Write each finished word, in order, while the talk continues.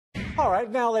All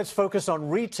right, now let's focus on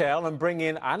retail and bring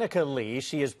in Anica Lee.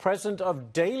 She is president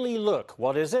of DAILYLOOK.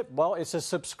 What is it? Well, it's a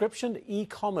subscription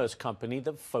e-commerce company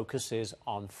that focuses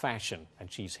on fashion.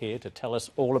 And she's here to tell us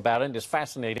all about it. It's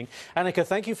fascinating. Anica,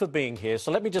 thank you for being here.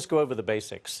 So let me just go over the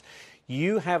basics.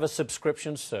 You have a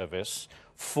subscription service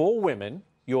for women.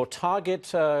 Your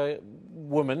target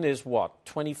woman is what,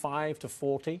 25 to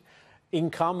 40?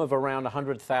 Income of around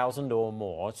 100,000 or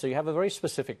more. So you have a very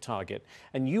specific target,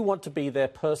 and you want to be their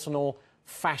personal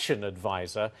fashion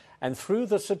advisor. And through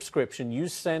the subscription, you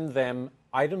send them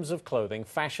items of clothing,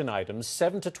 fashion items,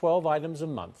 7 to 12 items a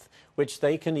month, which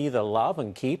they can either love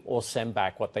and keep or send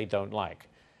back what they don't like.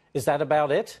 Is that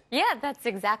about it? Yeah, that's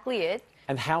exactly it.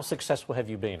 And how successful have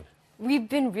you been? We've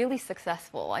been really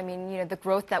successful. I mean, the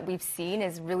growth that we've seen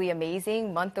is really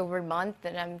amazing, month over month,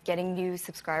 and I'm getting new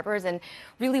subscribers. And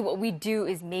really what we do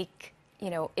is make,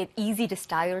 it easy to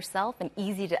style yourself and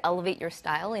easy to elevate your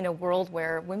style in a world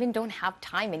where women don't have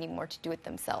time anymore to do it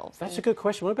themselves. That's a good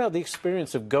question. What about the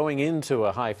experience of going into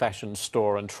a high fashion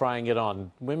store and trying it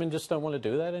on? Women just don't want to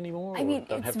do that anymore? I mean,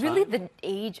 it's really the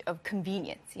age of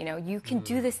convenience. You can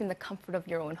do this in the comfort of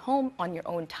your own home, on your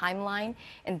own timeline,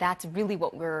 and that's really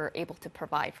what we're able to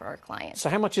provide for our clients. So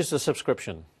how much is the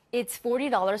subscription? It's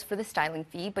 $40 for the styling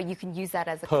fee, but you can use that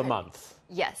as a per month.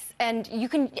 Yes, and you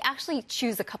can actually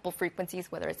choose a couple frequencies,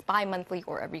 whether it's bi-monthly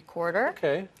or every quarter.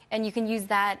 Okay. And you can use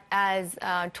that as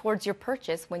towards your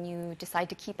purchase when you decide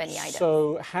to keep any items.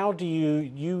 So how do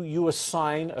you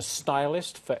assign a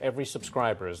stylist for every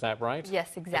subscriber, is that right?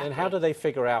 Yes, exactly. And how do they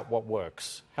figure out what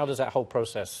works? How does that whole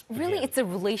process begin? Really, it's a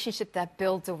relationship that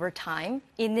builds over time.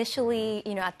 Initially,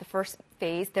 at the first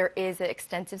phase, there is an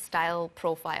extensive style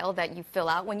profile that you fill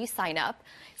out when you sign up.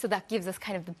 So that gives us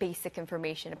kind of the basic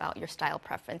information about your style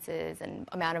preferences and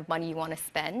amount of money you want to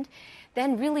spend.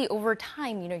 Then really over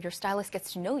time, your stylist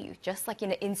gets to know you, just like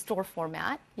in an in-store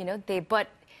format, but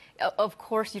of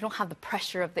course you don't have the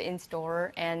pressure of the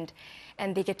in-store, and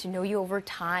they get to know you over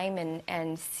time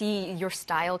and see your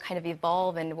style kind of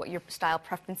evolve and what your style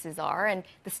preferences are, and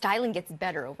the styling gets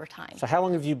better over time. So how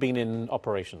long have you been in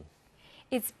operation?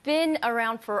 It's been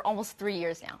around for almost 3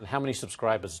 years now. And how many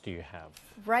subscribers do you have?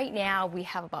 Right now, we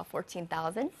have about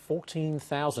 14,000.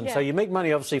 14,000. Yeah. So you make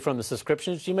money, obviously, from the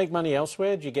subscriptions. Do you make money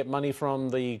elsewhere? Do you get money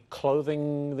from the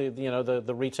clothing,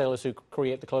 the retailers who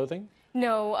create the clothing?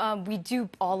 No, we do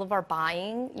all of our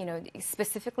buying,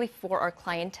 specifically for our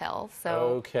clientele. So,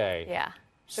 okay. Yeah.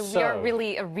 So we are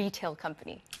really a retail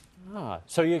company.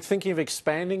 So you're thinking of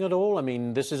expanding at all? I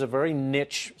mean, this is a very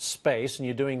niche space, and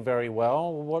you're doing very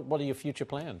well. What are your future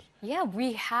plans? Yeah,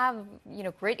 we have,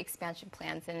 great expansion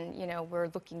plans, and, we're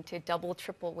looking to double,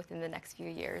 triple within the next few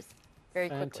years. Very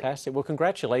quickly. Fantastic. Well,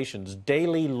 congratulations.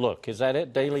 DAILYLOOK, is that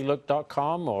it?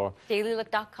 DAILYLOOK.com or?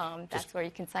 DAILYLOOK.com. That's where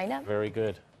you can sign up. Very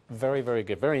good. Very, very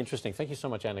good. Very interesting. Thank you so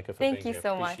much, Anica, for being here. Thank you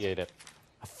so much. Appreciate it.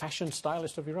 A fashion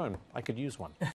stylist of your own. I could use one.